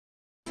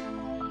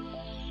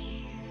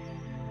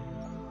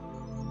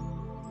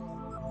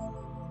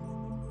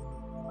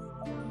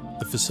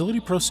The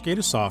FacilityPro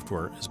SCADA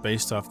software is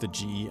based off the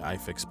GE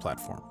iFix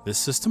platform. This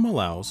system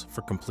allows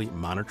for complete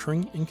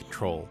monitoring and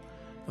control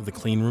of the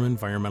Cleanroom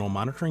environmental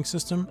monitoring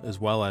system,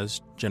 as well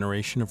as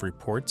generation of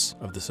reports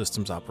of the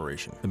system's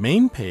operation. The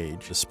main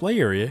page display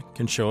area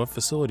can show a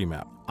facility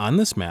map. On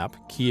this map,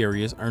 key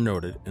areas are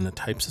noted and the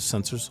types of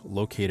sensors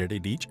located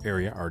at each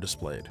area are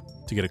displayed.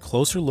 To get a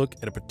closer look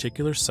at a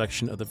particular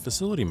section of the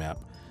facility map,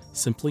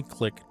 simply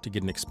click to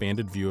get an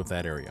expanded view of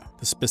that area.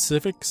 The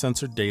specific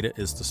sensor data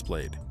is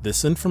displayed.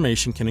 This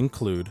information can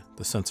include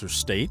the sensor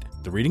state,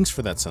 the readings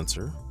for that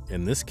sensor,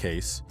 in this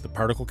case, the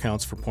particle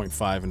counts for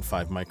 0.5 and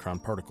 5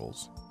 micron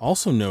particles.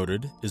 Also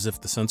noted is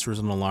if the sensor is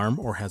an alarm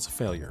or has a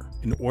failure.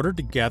 In order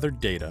to gather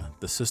data,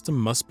 the system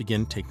must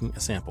begin taking a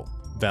sample.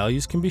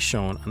 Values can be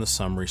shown on the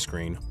summary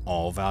screen,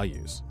 all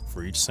values,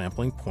 for each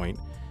sampling point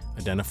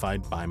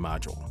identified by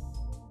module.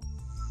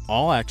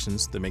 All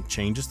actions that make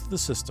changes to the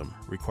system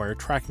require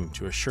tracking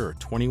to assure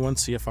 21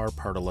 CFR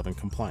Part 11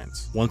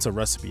 compliance. Once a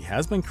recipe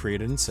has been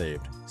created and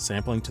saved,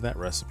 sampling to that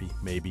recipe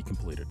may be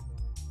completed.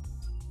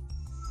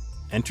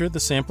 Enter the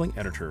sampling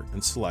editor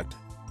and select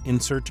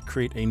Insert to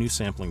create a new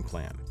sampling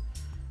plan.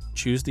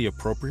 Choose the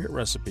appropriate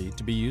recipe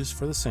to be used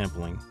for the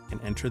sampling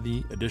and enter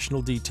the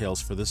additional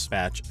details for this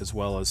batch as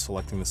well as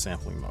selecting the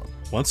sampling mode.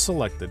 Once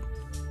selected,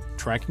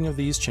 tracking of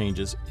these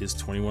changes is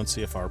 21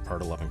 CFR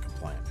Part 11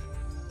 compliant.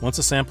 Once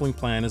a sampling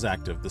plan is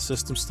active, the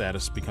system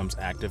status becomes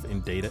active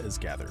and data is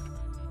gathered.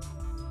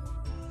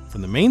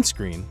 From the main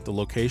screen, the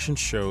location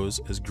shows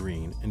as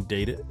green and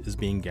data is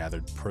being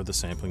gathered per the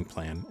sampling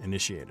plan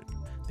initiated.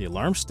 The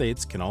alarm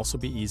states can also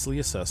be easily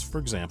assessed. For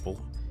example,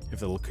 if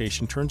the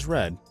location turns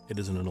red, it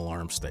is in an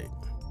alarm state.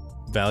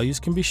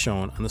 Values can be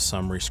shown on the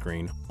summary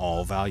screen,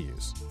 all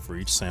values, for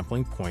each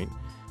sampling point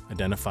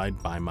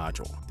identified by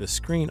module. This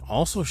screen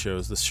also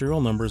shows the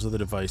serial numbers of the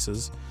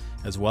devices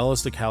as well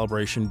as the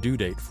calibration due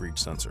date for each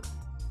sensor.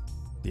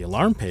 The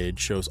alarm page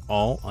shows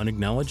all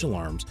unacknowledged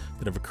alarms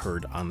that have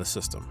occurred on the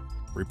system.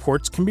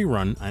 Reports can be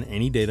run on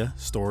any data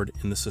stored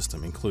in the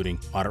system, including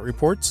audit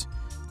reports,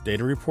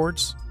 data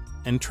reports,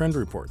 and trend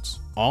reports.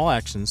 All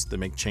actions that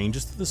make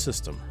changes to the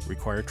system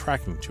require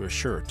tracking to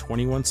assure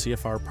 21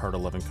 CFR Part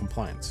 11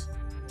 compliance.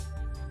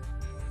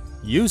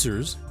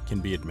 Users can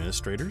be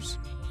administrators,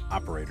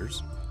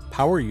 operators,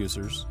 power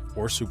users,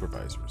 or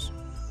supervisors.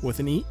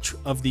 Within each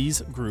of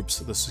these groups,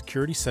 the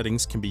security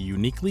settings can be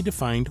uniquely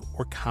defined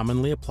or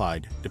commonly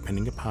applied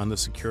depending upon the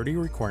security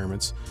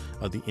requirements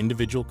of the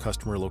individual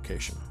customer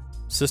location.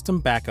 System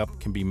backup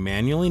can be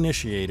manually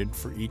initiated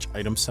for each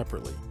item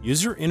separately.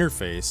 User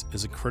interface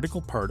is a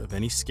critical part of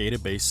any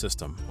SCADA-based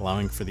system,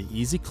 allowing for the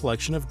easy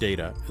collection of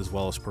data as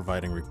well as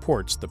providing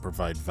reports that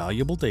provide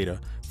valuable data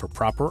for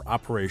proper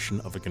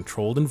operation of a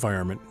controlled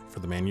environment for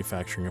the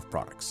manufacturing of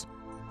products.